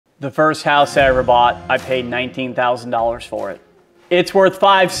The first house I ever bought, I paid $19,000 for it. It's worth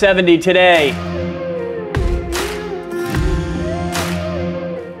 $570 today.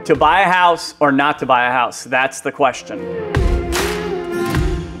 To buy a house or not to buy a house? That's the question.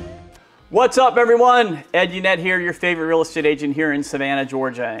 What's up, everyone? Ed Yannett here, your favorite real estate agent here in Savannah,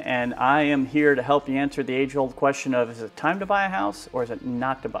 Georgia. And I am here to help you answer the age-old question of, is it time to buy a house or is it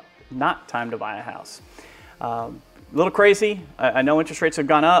not time to buy a house? A little crazy. I know interest rates have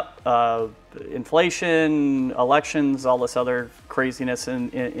gone up, inflation, elections, all this other craziness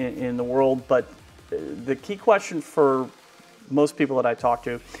in the world. But the key question for most people that I talk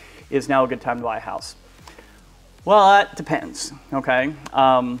to is now a good time to buy a house? Well, that depends, okay?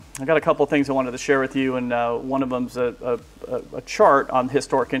 I got a couple of things I wanted to share with you, and one of them's a chart on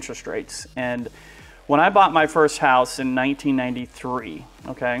historic interest rates. And when I bought my first house in 1993,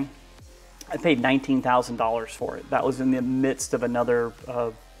 okay, I paid $19,000 for it. That was in the midst of another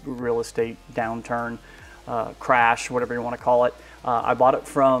real estate downturn, crash, whatever you want to call it. I bought it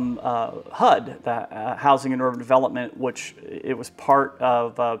from HUD, the Housing and Urban Development, which it was part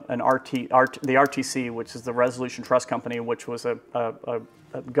of the RTC, which is the Resolution Trust Company, which was a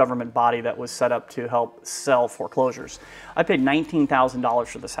government body that was set up to help sell foreclosures. I paid $19,000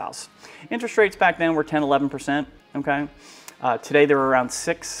 for this house. Interest rates back then were 10, 11%, okay? Today they're around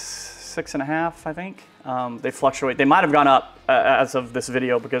 6.5, I think. They fluctuate. They might have gone up as of this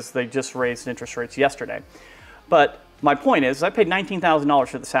video because they just raised interest rates yesterday. But my point is, I paid $19,000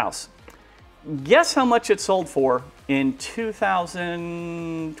 for this house. Guess how much it sold for in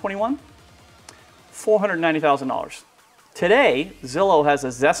 2021? $490,000. Today, Zillow has a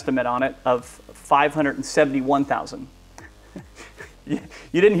Zestimate on it of $571,000. You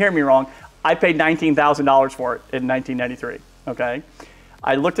didn't hear me wrong. I paid $19,000 for it in 1993, okay?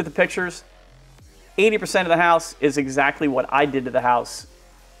 I looked at the pictures. 80% of the house is exactly what I did to the house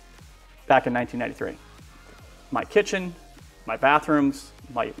back in 1993. My kitchen, my bathrooms,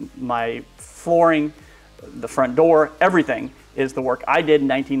 my flooring, the front door, everything is the work I did in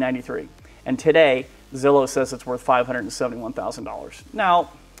 1993. And today, Zillow says it's worth $571,000. Now,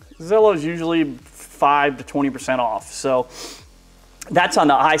 Zillow is usually 5 to 20% off. So that's on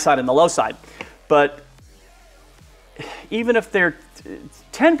the high side and the low side. But even if they're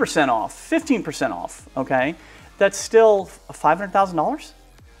 10% off, 15% off, okay, that's still $500,000.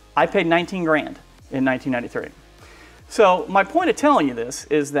 I paid 19 grand in 1993. So my point of telling you this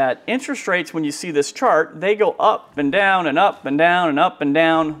is that interest rates, when you see this chart, they go up and down and up and down and up and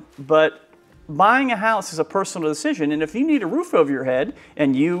down, but buying a house is a personal decision, and if you need a roof over your head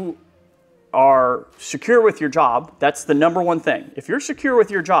and you are secure with your job, that's the number one thing. If you're secure with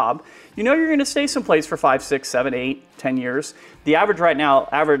your job, you know you're going to stay someplace for 5, 6, 7, 8, 10 years. The average right now,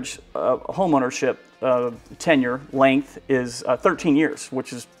 homeownership tenure length is 13 years,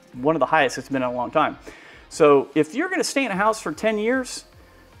 which is one of the highest it's been in a long time. So if you're going to stay in a house for 10 years,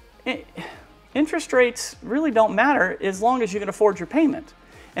 interest rates really don't matter as long as you can afford your payment.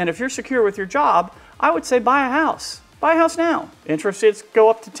 And if you're secure with your job, I would say buy a house. Buy a house now. Interest rates go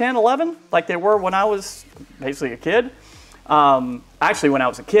up to 10, 11, like they were when I was basically a kid. Actually, when I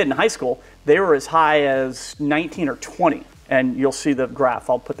was a kid in high school, they were as high as 19 or 20. And you'll see the graph.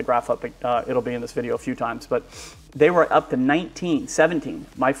 I'll put the graph up. It'll be in this video a few times. But they were up to 19, 17.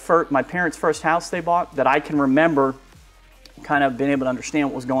 My parents' first house they bought that I can remember kind of being able to understand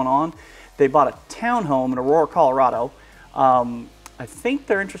what was going on. They bought a townhome in Aurora, Colorado. I think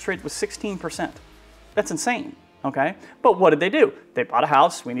their interest rate was 16%. That's insane. Okay, but what did they do? They bought a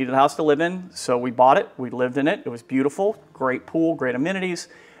house. We needed a house to live in, so we bought it. We lived in it. It was beautiful, great pool, great amenities.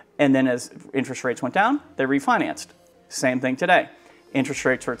 And then as interest rates went down, they refinanced. Same thing today. Interest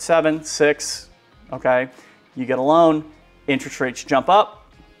rates are at 7, 6, okay? You get a loan, interest rates jump up,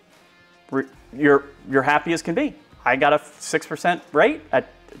 you're happy as can be. I got a 6% rate. At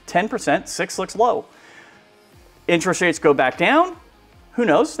 10%, 6 looks low. Interest rates go back down. Who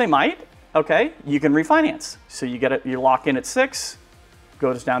knows? They might. Okay, you can refinance. So you lock in at 6,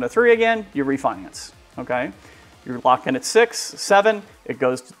 goes down to 3 again, you refinance. Okay, you lock in at 6, 7, it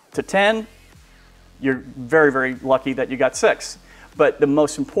goes to 10. You're very, very lucky that you got 6. But the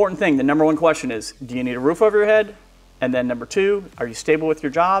most important thing, the number one question is, do you need a roof over your head? And then number 2, are you stable with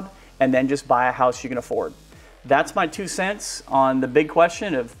your job? And then just buy a house you can afford. That's my 2 cents on the big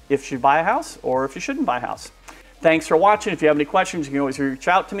question of if you should buy a house or if you shouldn't buy a house. Thanks for watching. If you have any questions, you can always reach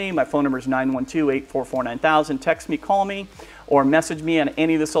out to me. My phone number is 912-844-9000. Text me, call me, or message me on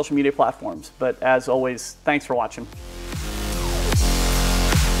any of the social media platforms. But as always, thanks for watching.